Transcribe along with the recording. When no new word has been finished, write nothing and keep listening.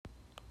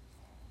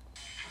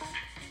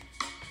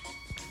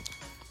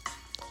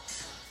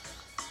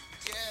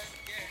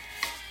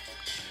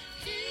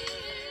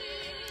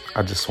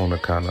I just want to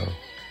kind of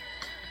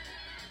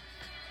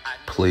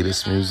play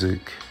this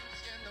music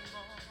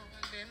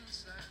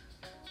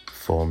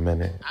for a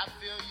minute.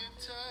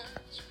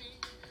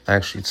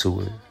 Actually,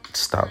 till it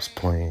stops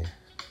playing.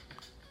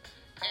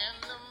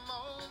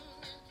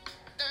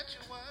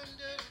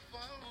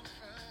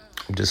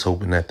 I'm just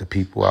hoping that the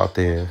people out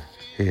there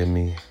hear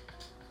me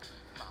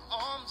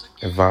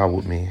and vibe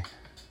with me.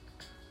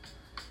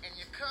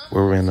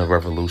 We're in a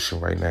revolution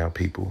right now,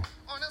 people.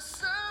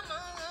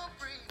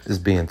 It's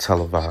being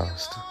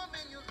televised.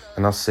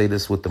 And I say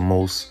this with the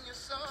most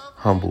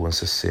humble and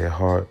sincere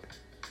heart.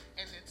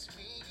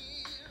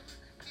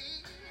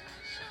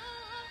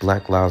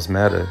 Black Lives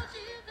Matter.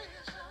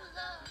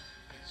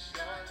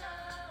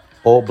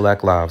 All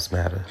Black Lives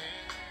matter.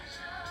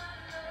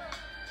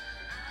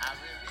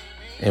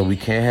 And we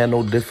can't have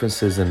no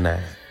differences in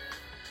that.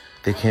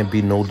 There can't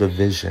be no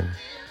division.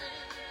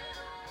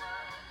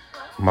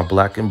 My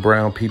black and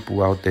brown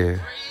people out there,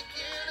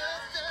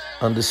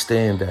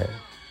 understand that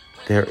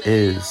there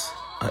is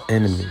an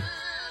enemy.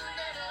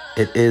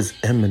 It is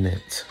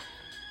imminent.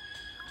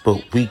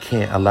 But we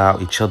can't allow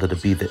each other to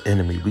be the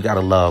enemy. We got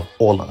to love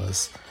all of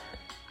us.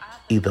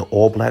 Either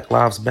all Black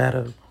Lives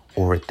matter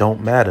or it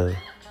don't matter.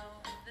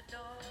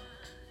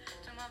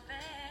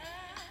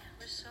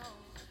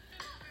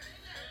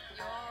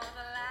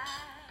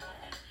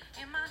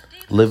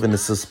 Living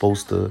is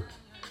supposed to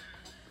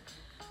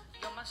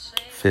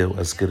feel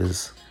as good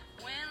as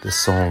this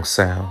song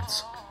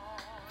sounds.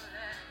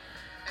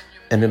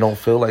 And it don't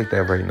feel like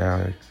that right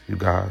now, you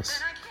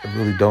guys. It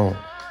really don't.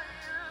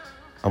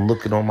 I'm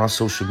looking on my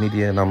social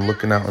media and I'm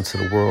looking out into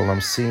the world.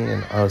 I'm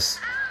seeing us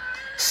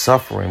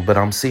suffering, but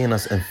I'm seeing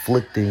us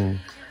inflicting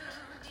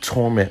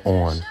torment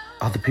on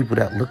other people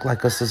that look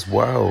like us as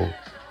well.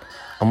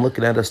 I'm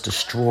looking at us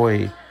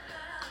destroy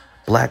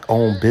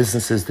black-owned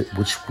businesses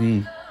which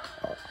we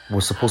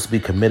were supposed to be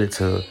committed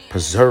to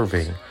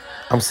preserving.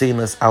 I'm seeing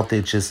us out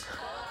there just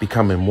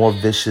becoming more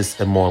vicious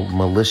and more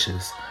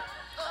malicious.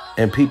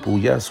 And people,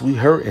 yes, we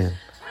hurting.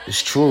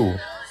 It's true.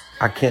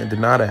 I can't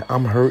deny that.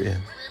 I'm hurting.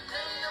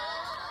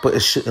 But it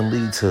shouldn't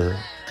lead to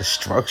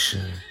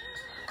destruction.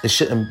 It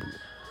shouldn't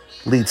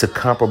lead to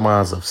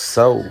compromise of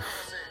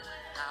self.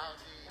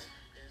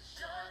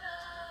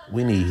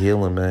 We need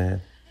healing,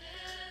 man.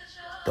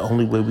 The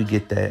only way we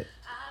get that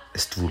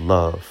is through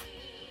love.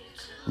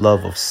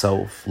 Love of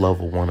self, love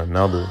of one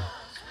another.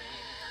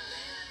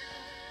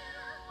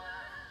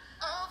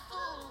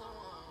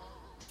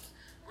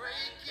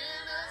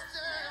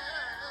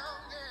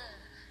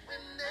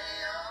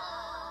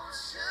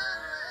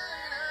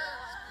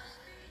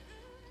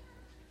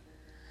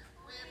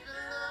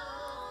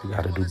 We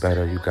gotta do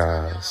better, you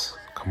guys.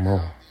 Come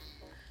on.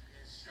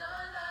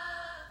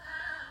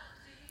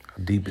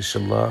 How deep is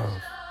your love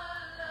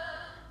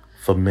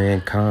for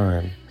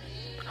mankind?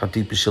 How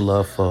deep is your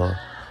love for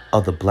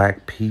other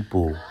black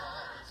people,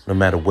 no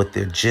matter what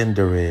their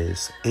gender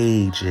is,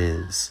 age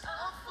is,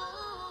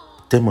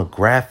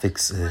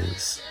 demographics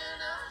is,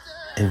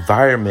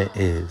 environment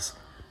is.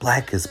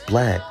 Black is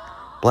black.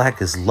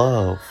 Black is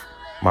love.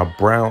 My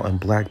brown and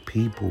black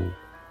people.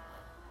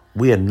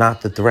 We are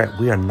not the threat.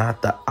 We are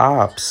not the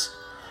ops.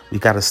 We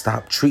got to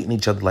stop treating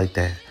each other like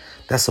that.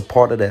 That's a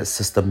part of that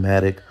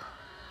systematic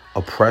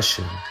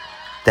oppression.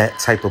 That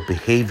type of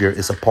behavior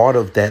is a part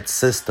of that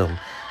system.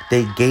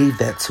 They gave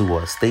that to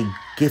us. They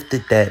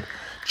gifted that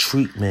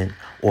treatment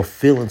or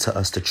feeling to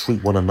us to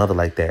treat one another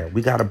like that.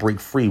 We got to break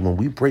free. When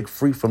we break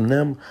free from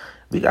them,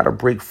 we got to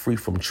break free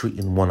from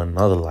treating one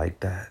another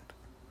like that.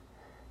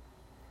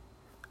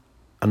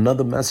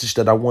 Another message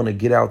that I want to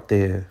get out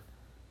there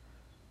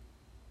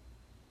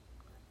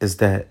is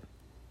that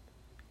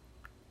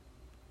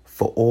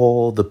for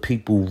all the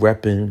people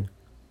repping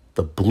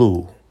the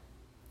blue,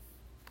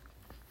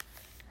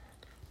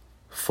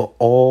 for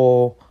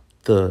all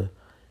the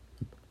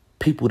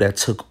people that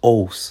took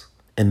oaths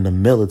in the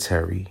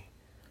military,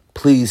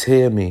 please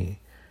hear me.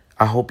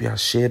 I hope y'all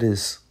share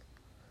this.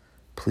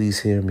 Please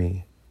hear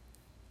me.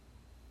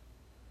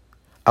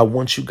 I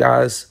want you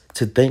guys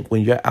to think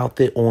when you're out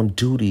there on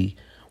duty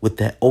with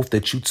that oath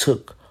that you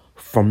took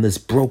from this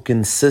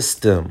broken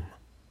system.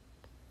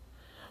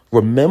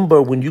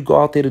 Remember when you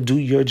go out there to do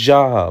your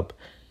job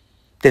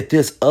that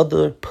there's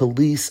other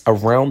police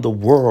around the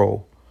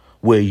world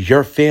where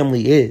your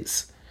family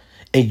is.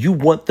 And you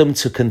want them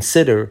to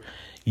consider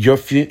your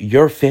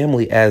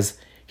family as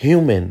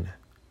human.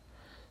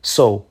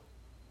 So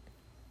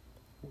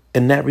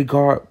in that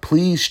regard,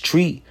 please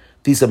treat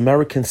these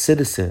American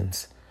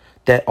citizens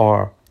that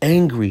are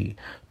angry.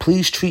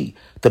 Please treat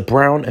the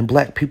brown and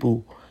black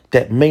people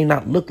that may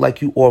not look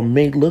like you or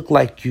may look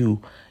like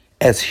you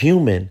as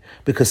human,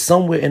 because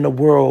somewhere in the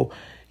world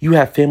you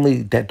have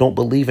family that don't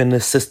believe in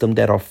this system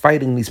that are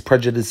fighting these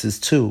prejudices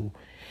too.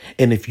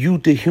 And if you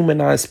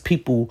dehumanize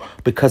people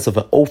because of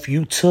an oath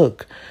you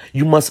took,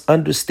 you must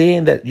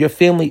understand that your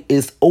family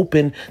is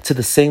open to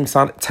the same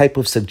type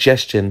of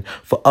suggestion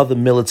for other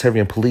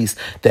military and police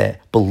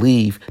that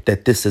believe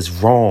that this is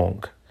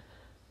wrong.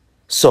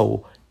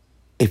 So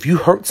if you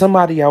hurt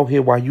somebody out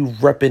here while you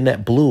repping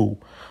that blue,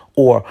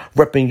 or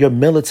repping your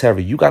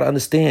military. You got to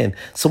understand,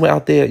 somewhere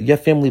out there, your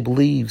family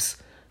believes,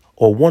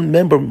 or one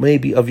member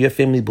maybe of your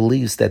family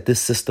believes that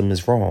this system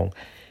is wrong.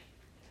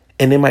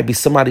 And there might be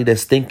somebody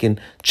that's thinking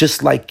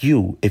just like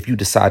you if you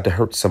decide to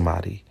hurt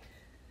somebody.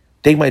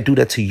 They might do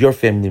that to your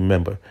family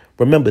member.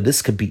 Remember,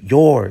 this could be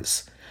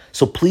yours.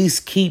 So please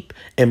keep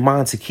in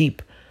mind to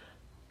keep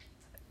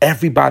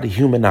everybody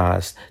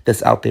humanized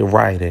that's out there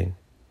rioting.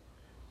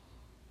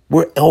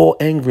 We're all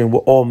angry and we're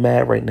all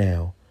mad right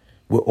now.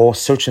 We're all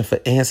searching for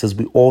answers.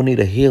 We all need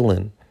a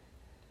healing.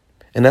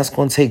 And that's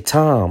going to take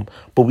time.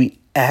 But we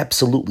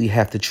absolutely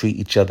have to treat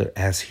each other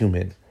as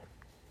human.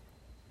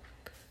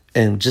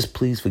 And just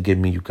please forgive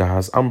me, you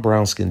guys. I'm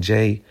Brown Skin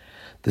Jay.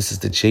 This is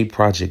the J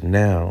Project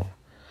Now.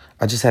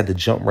 I just had to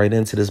jump right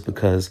into this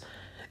because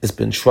it's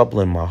been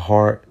troubling my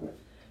heart.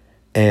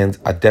 And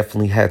I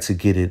definitely had to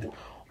get it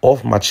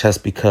off my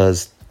chest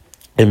because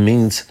it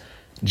means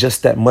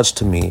just that much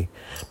to me.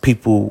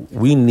 People,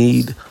 we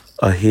need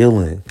a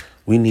healing.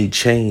 We need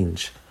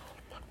change.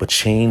 But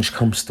change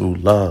comes through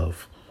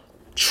love,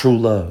 true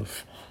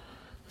love,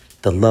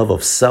 the love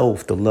of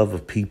self, the love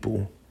of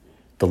people,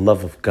 the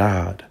love of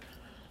God.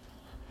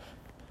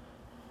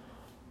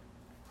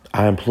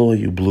 I implore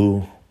you,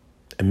 Blue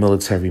and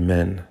military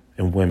men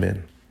and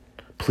women,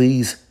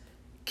 please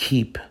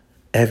keep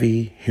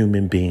every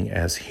human being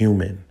as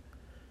human.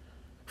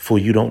 For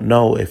you don't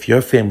know if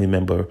your family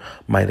member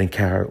might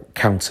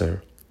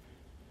encounter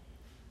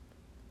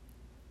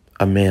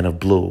a man of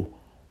blue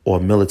or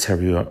a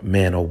military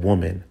man or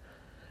woman,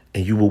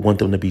 and you will want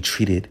them to be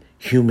treated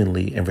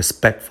humanly and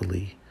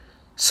respectfully.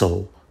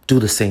 So do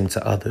the same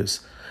to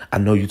others. I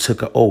know you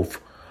took an oath,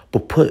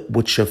 but put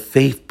what your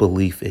faith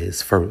belief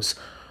is first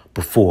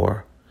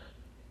before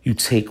you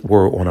take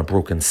word on a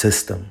broken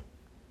system.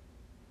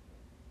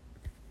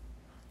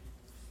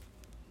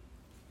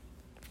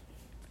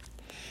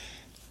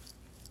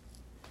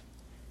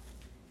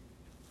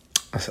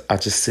 I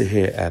just sit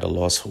here at a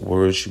loss for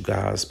words, you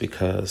guys,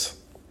 because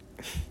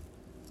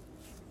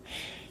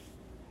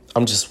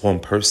I'm just one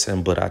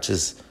person, but I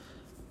just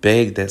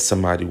beg that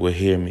somebody will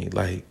hear me.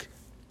 Like,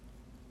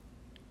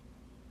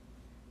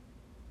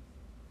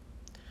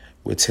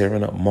 we're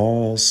tearing up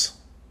malls,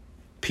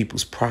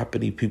 people's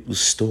property, people's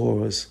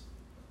stores,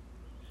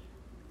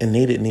 and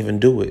they didn't even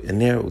do it,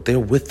 and they're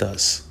with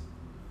us.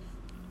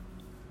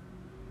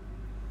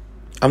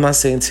 I'm not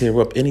saying tear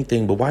up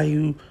anything, but why are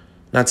you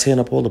not tearing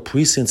up all the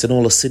precincts and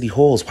all the city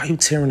halls? Why are you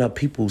tearing up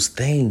people's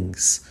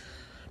things?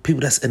 People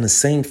that's in the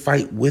same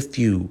fight with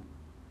you.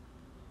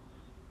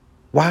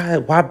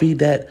 Why be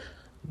that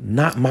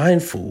not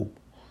mindful?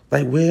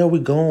 Like, where are we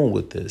going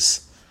with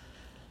this?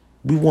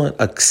 We want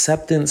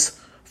acceptance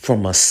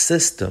from a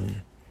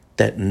system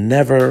that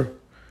never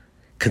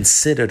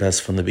considered us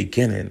from the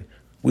beginning.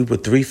 We were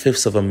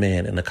 3/5 of a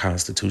man in the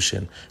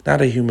Constitution,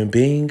 not a human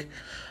being,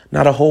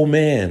 not a whole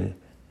man.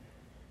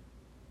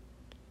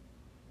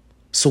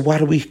 So why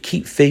do we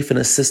keep faith in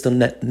a system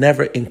that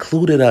never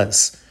included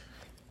us?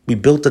 We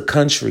built a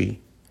country.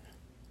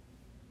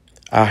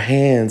 Our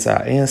hands,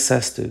 our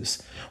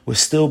ancestors, we're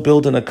still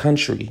building a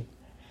country.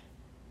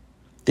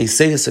 They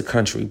say it's a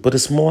country, but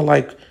it's more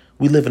like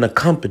we live in a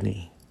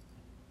company.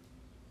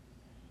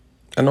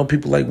 I know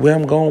people like, where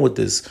I'm going with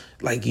this,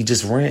 like you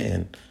just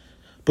ranting.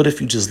 But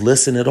if you just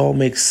listen, it all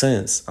makes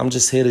sense. I'm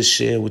just here to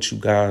share with you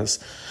guys,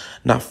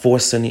 not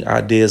force any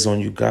ideas on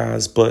you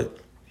guys, but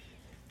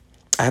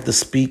I have to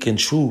speak in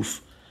truth.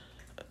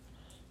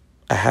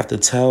 I have to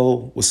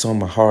tell what's on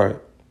my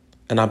heart.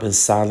 And I've been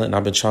silent and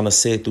I've been trying to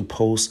say it through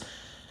posts,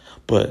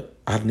 but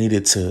I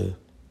needed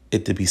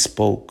it to be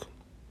spoke.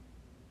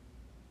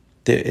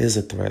 There is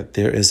a threat.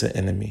 There is an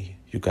enemy,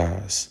 you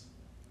guys.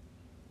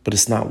 But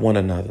it's not one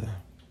another.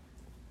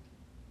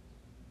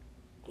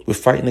 We're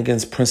fighting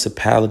against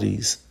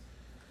principalities.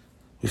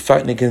 We're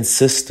fighting against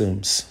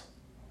systems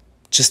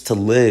just to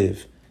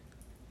live.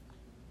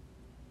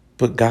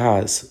 But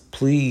guys,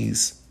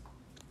 please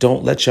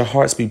don't let your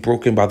hearts be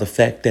broken by the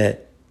fact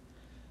that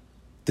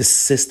the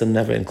system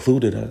never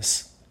included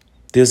us.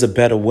 There's a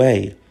better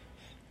way.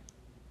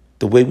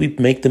 The way we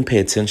make them pay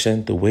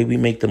attention, the way we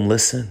make them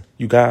listen,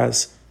 you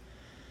guys,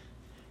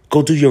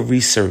 go do your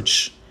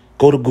research.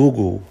 Go to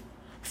Google.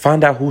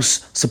 Find out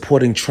who's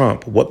supporting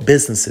Trump, what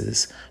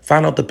businesses.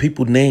 Find out the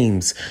people's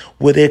names,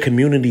 where their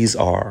communities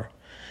are.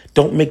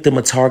 Don't make them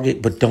a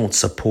target, but don't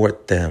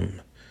support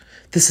them.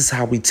 This is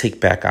how we take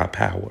back our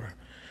power.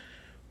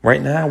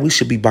 Right now, we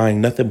should be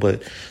buying nothing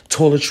but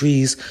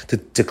toiletries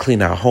to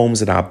clean our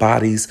homes and our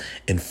bodies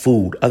and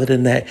food. Other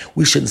than that,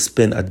 we shouldn't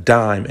spend a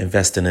dime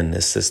investing in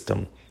this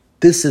system.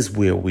 This is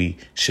where we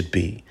should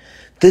be.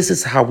 This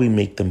is how we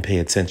make them pay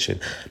attention.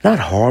 Not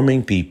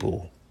harming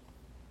people.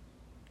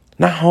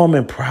 Not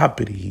harming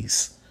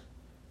properties.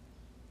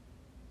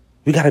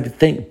 We got to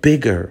think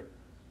bigger.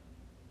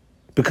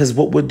 Because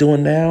what we're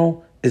doing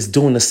now is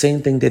doing the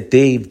same thing that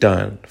they've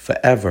done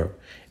forever.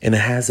 And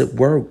it hasn't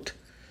worked.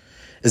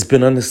 It's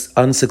been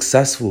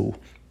unsuccessful.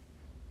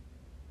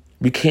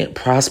 We can't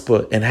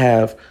prosper and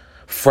have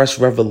fresh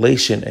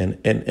revelation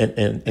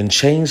and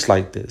change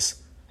like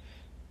this.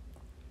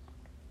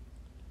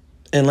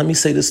 And let me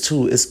say this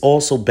too, it's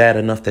also bad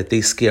enough that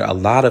they scare a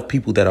lot of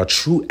people that are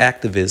true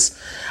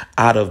activists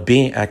out of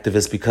being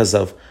activists because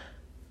of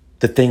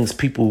the things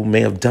people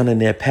may have done in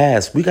their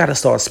past. We got to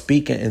start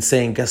speaking and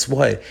saying, guess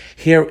what?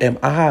 Here am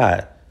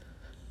I.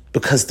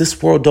 Because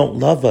this world don't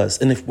love us.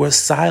 And if we're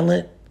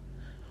silent,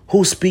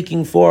 who's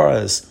speaking for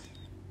us?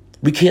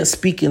 We can't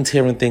speak in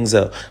tearing things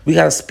up. We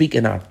got to speak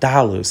in our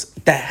dollars.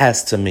 That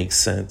has to make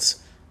sense.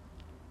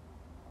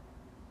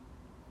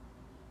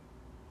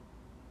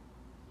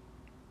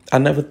 I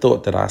never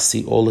thought that I'd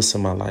see all this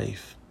in my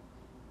life.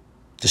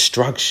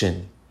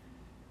 Destruction.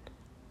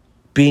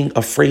 Being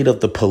afraid of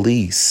the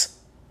police.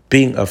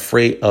 Being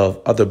afraid of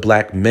other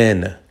black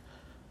men.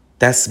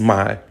 That's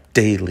my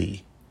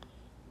daily.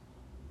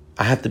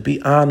 I have to be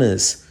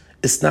honest.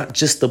 It's not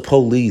just the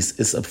police.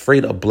 It's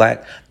afraid of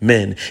black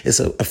men.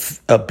 It's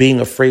a being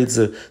afraid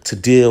to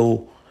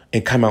deal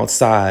and come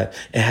outside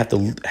and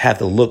have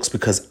the looks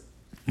because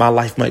my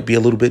life might be a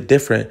little bit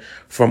different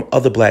from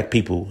other black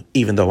people,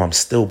 even though I'm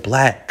still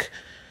black.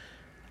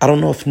 I don't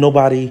know if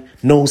nobody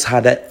knows how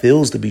that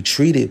feels to be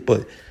treated,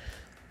 but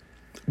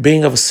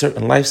being of a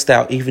certain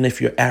lifestyle, even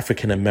if you're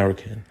African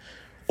American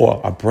or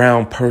a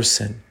brown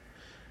person,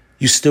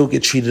 you still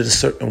get treated a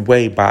certain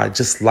way by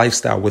just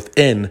lifestyle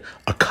within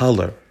a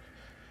color.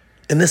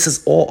 And this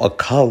is all a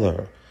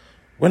color.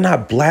 We're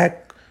not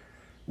black.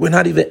 We're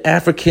not even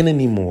African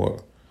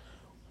anymore.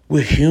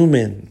 We're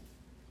human.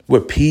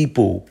 We're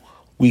people.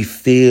 We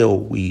feel.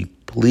 We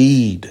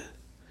bleed.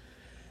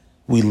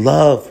 We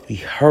love. We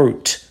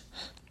hurt.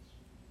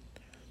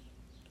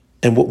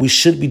 And what we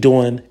should be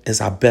doing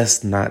is our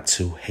best not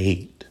to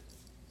hate.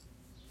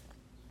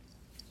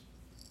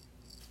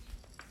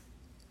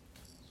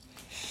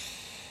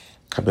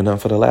 I've been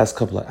up for the last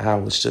couple of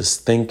hours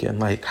just thinking,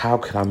 like, how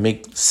can I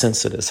make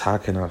sense of this? How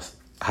can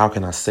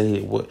I say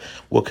it?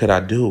 What could I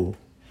do?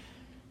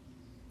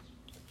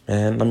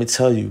 Man, let me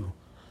tell you,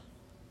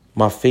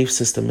 my faith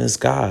system is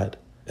God.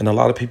 And a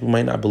lot of people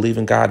might not believe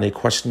in God and they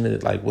question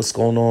it, like, what's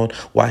going on?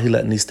 Why he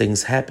letting these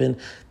things happen?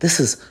 This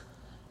is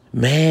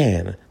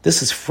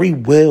free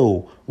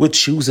will. We're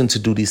choosing to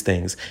do these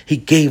things. He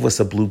gave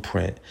us a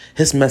blueprint.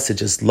 His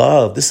message is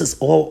love. This is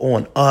all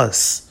on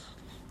us,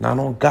 not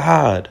on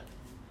God.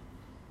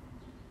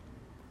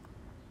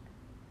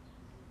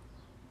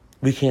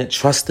 We can't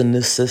trust in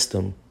this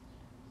system,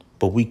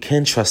 but we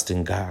can trust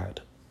in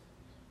God.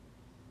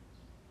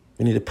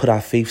 We need to put our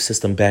faith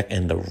system back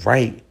in the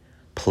right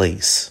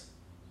place.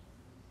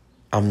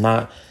 I'm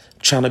not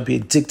trying to be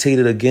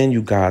dictated again,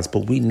 you guys,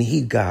 but we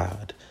need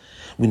God.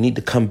 We need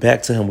to come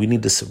back to him. We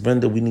need to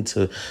surrender. We need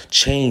to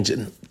change.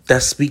 And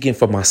that's speaking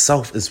for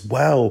myself as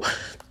well.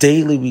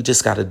 Daily, we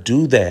just got to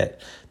do that.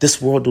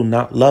 This world do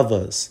not love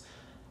us.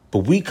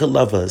 But we could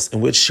love us,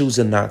 and we're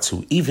choosing not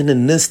to. Even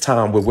in this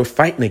time where we're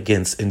fighting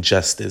against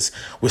injustice,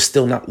 we're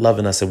still not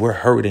loving us, and we're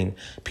hurting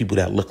people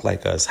that look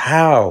like us.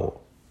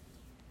 How?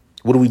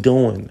 What are we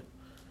doing?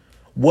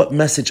 What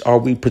message are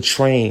we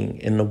portraying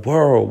in the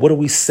world? What are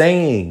we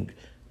saying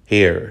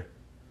here?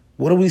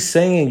 What are we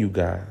saying, you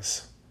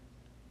guys?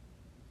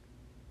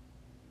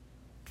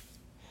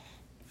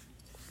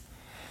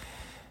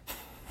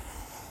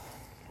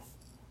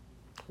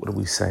 What are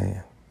we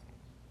saying?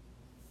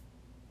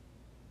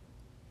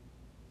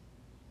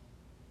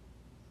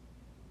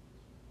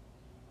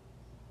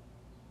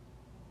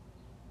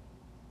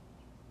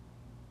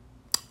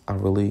 I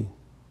really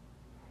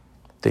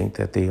think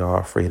that they are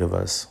afraid of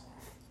us.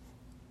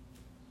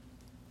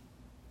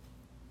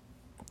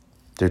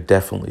 They're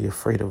definitely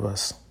afraid of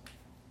us.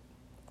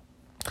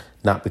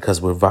 Not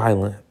because we're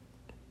violent,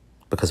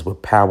 because we're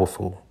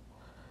powerful,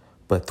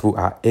 but through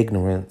our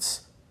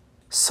ignorance,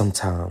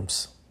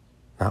 sometimes,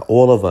 not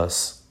all of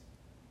us,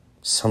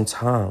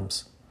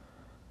 sometimes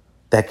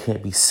that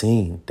can't be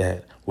seen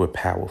that we're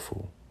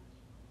powerful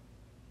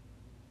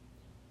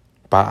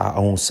by our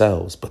own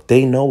selves, but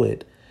they know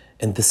it.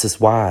 And this is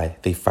why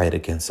they fight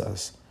against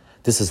us.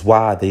 This is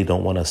why they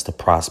don't want us to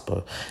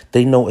prosper.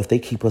 They know if they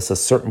keep us a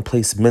certain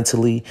place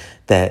mentally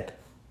that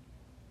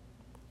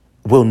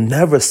we'll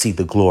never see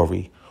the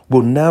glory.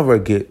 We'll never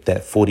get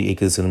that 40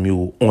 acres and a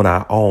mule on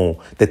our own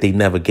that they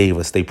never gave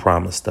us, they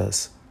promised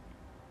us.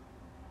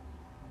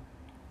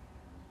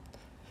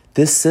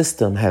 This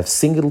system have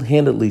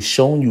single-handedly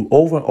shown you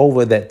over and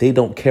over that they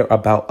don't care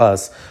about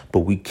us,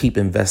 but we keep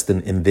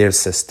investing in their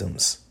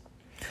systems.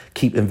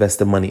 Keep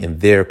investing money in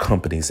their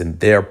companies and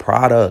their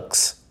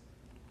products.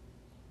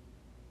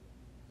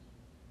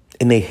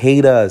 And they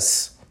hate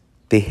us.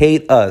 They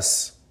hate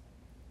us.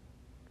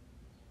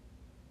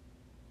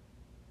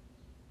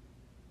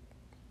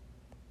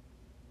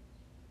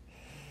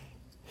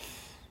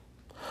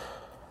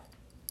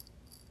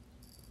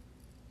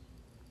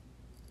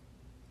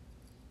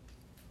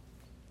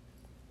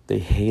 They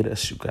hate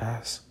us, you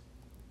guys.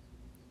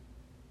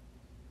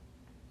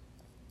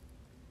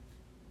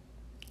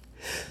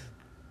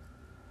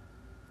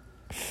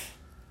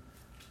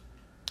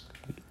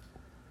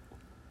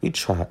 We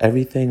try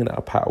everything in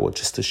our power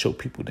just to show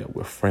people that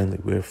we're friendly,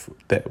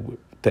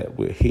 that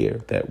we're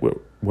here, that we're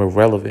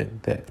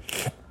relevant, that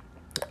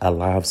our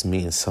lives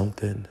mean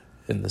something.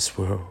 in this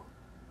world.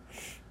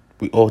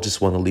 We all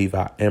just want to leave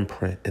our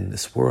imprint in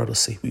this world to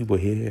say we were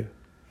here.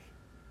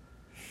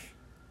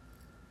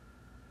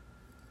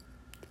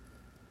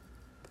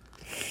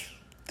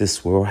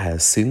 This world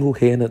has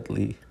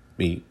single-handedly,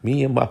 me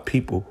and my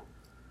people,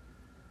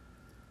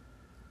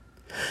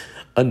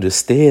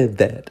 understand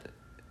that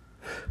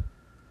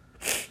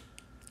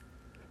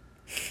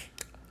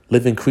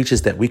living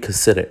creatures that we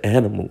consider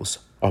animals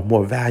are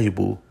more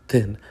valuable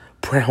than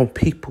brown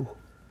people,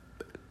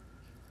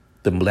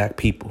 than black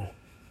people.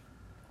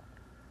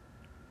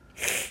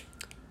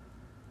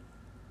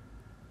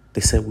 They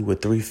said we were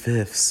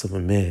 3/5 of a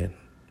man.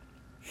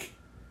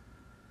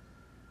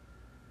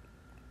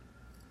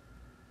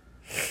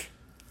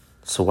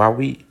 So why are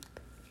we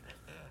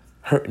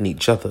hurting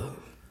each other?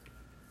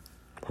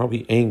 Why are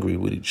we angry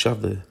with each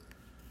other?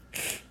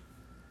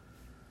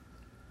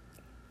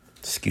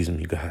 Excuse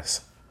me, you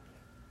guys.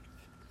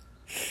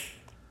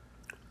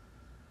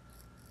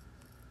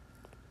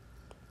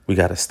 We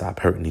got to stop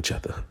hurting each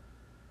other.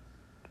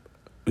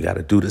 We got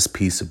to do this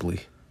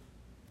peaceably.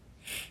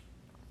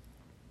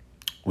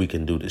 We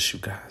can do this, you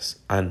guys.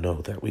 I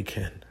know that we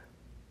can.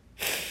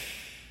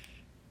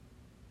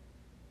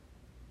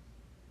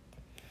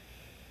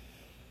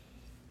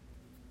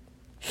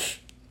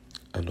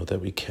 I know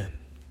that we can.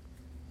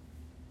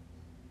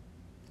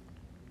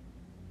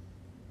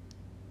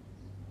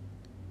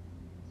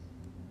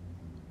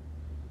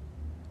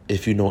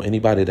 If you know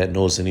anybody that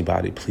knows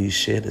anybody, please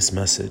share this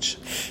message.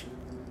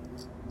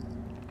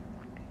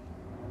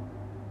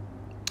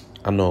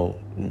 I know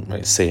you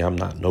might say I'm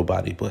not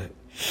nobody, but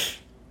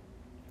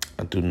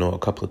I do know a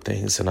couple of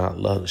things, and I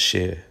love to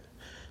share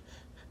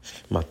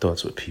my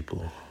thoughts with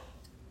people,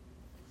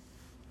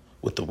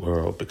 with the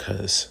world,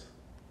 because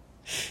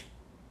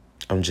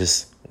I'm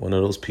just one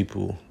of those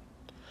people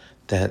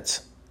that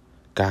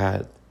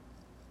God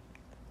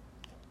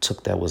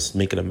took that was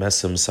making a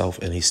mess of himself,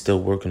 and he's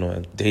still working on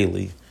it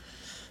daily.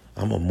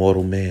 I'm a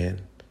mortal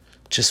man,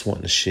 just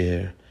wanting to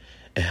share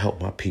and help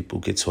my people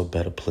get to a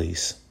better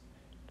place,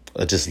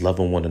 or just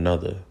loving one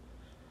another.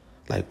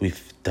 Like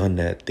we've done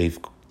that. They've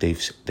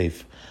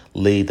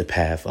laid the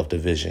path of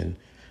division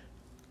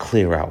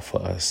clear out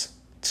for us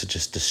to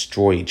just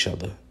destroy each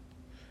other.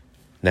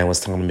 Now it's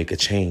time to make a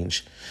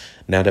change.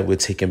 Now that we're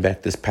taking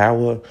back this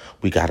power,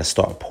 we got to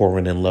start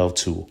pouring in love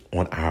too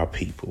on our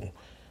people,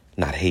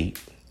 not hate.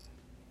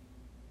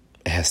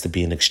 It has to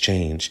be an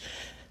exchange.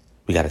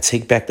 We got to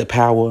take back the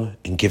power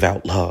and give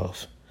out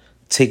love.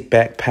 Take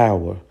back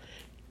power,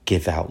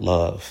 give out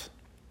love.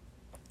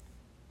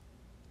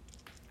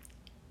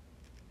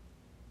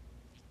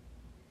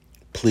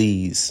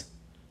 Please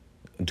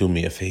do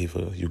me a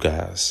favor, you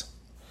guys.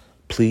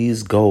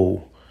 Please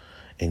go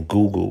and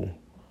Google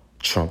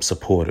Trump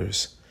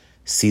supporters.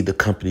 See the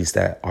companies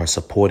that are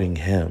supporting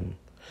him.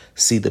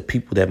 See the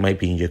people that might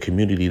be in your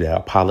community that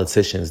are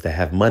politicians that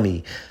have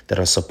money that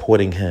are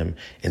supporting him,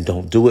 and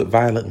don't do it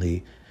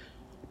violently,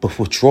 but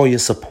withdraw your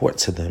support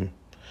to them.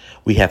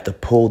 We have to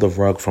pull the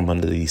rug from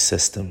under these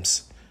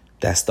systems.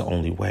 That's the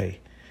only way.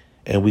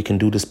 And we can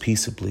do this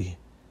peaceably.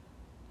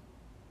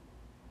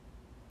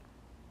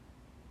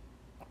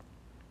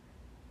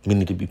 We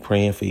need to be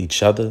praying for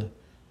each other.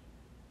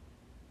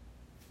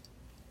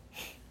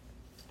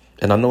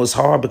 And I know it's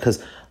hard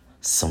because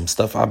some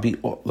stuff I'll be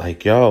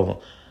like,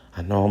 yo,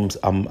 I know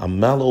I'm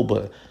mellow,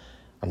 but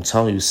I'm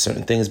telling you,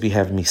 certain things be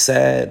having me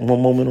sad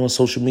one moment on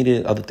social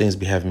media, other things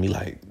be having me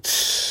like,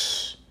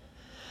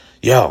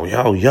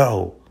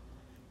 yo.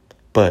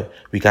 But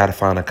we got to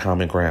find a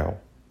common ground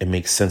and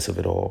make sense of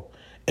it all.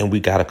 And we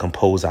got to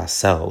compose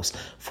ourselves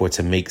for it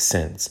to make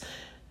sense.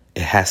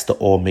 It has to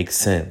all make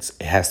sense.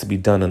 It has to be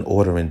done in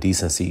order and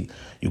decency,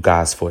 you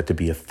guys, for it to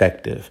be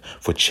effective.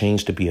 For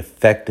change to be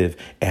effective,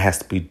 it has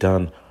to be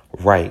done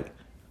right.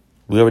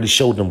 We already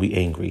showed them we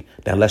angry.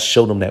 Now let's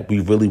show them that we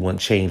really want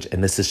change.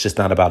 And this is just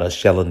not about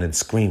us yelling and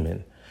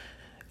screaming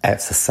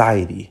at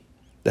society.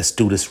 Let's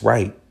do this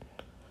right.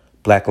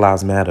 Black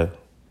Lives Matter.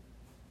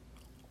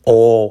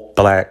 All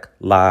Black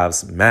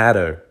Lives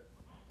Matter.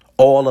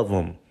 All of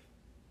them.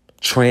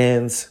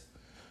 Trans,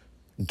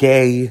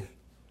 gay,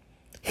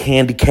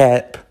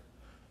 handicap,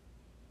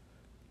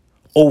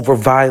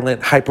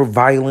 over-violent,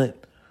 hyper-violent.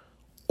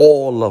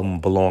 All of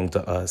them belong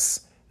to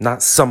us.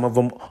 Not some of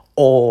them.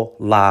 All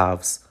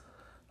lives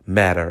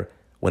matter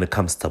when it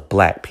comes to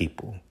Black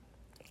people.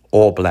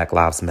 All Black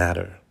lives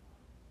matter.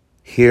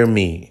 Hear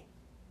me.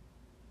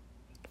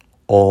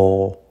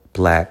 All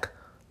Black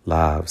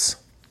lives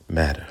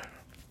matter.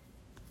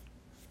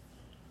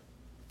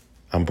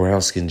 I'm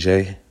Brown Skin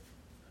J.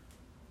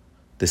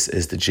 This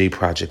is the J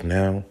Project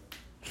Now.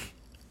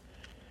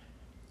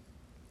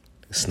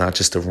 It's not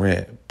just a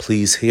rant.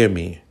 Please hear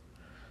me.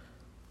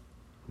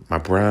 My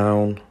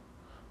brown,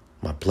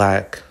 my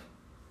black,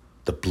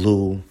 the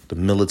blue, the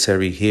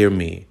military, hear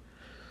me.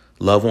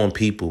 Love on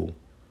people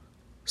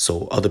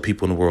so other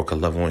people in the world can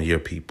love on your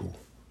people.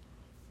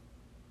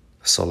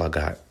 That's all I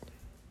got.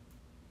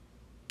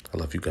 I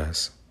love you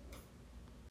guys.